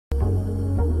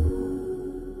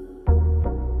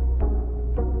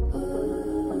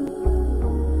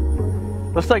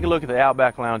Let's take a look at the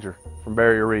Outback Lounger from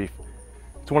Barrier Reef.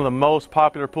 It's one of the most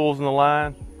popular pools in the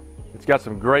line. It's got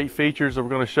some great features that we're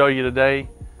going to show you today.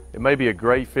 It may be a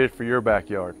great fit for your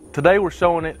backyard. Today we're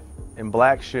showing it in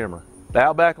black shimmer. The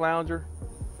Outback Lounger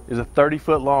is a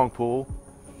 30-foot long pool.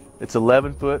 It's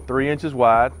 11 foot, 3 inches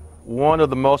wide. One of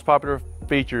the most popular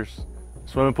features in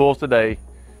swimming pools today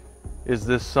is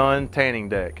this sun tanning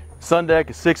deck. Sun deck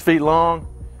is 6 feet long,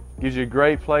 gives you a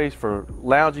great place for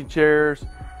lounging chairs,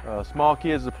 small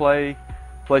kids to play,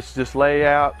 place to just lay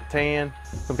out, tan,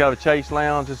 some kind of a chase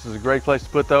lounge. This is a great place to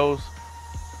put those.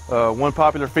 One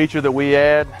popular feature that we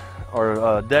add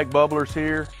are deck bubblers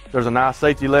here. There's a nice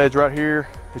safety ledge right here.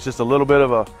 It's just a little bit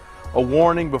of a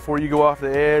warning before you go off the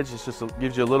edge. It's just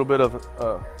gives you a little bit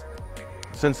of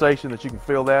sensation that you can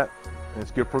feel that. And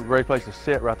it's a great place to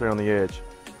sit right there on the edge.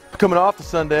 Coming off the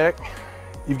sun deck,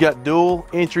 you've got dual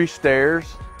entry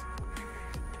stairs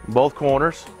in both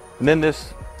corners. And then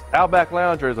this Outback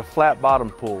Lounger is a flat bottom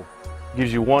pool. It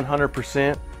gives you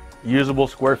 100% usable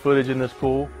square footage in this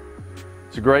pool.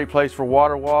 It's a great place for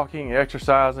water walking,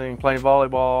 exercising, playing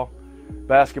volleyball,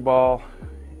 basketball,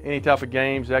 any type of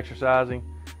games, exercising.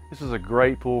 This is a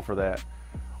great pool for that.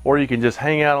 Or you can just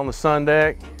hang out on the sun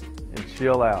deck and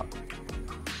chill out.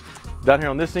 Down here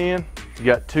on this end, you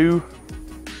got two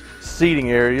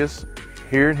seating areas,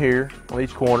 here and here on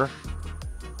each corner.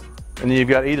 And then you've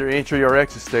got either entry or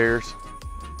exit stairs,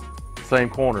 same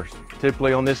corners.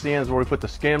 Typically on this end is where we put the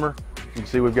skimmer. You can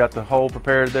see we've got the hole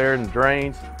prepared there and the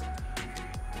drains.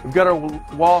 We've got our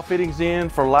wall fittings in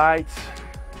for lights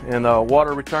and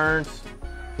water returns.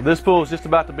 So this pool is just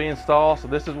about to be installed, so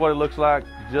this is what it looks like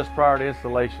just prior to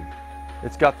installation.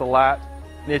 It's got the light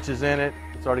niches in it.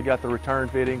 It's already got the return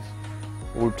fittings.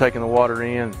 We're taking the water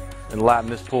in and lighting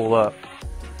this pool up.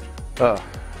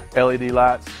 LED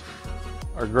lights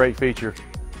are a great feature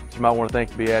that you might want to think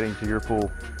to be adding to your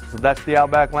pool. So that's the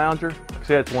Outback Lounger. Like I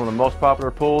said, it's one of the most popular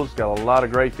pools. It's got a lot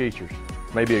of great features.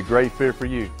 Maybe a great fit for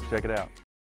you. Check it out.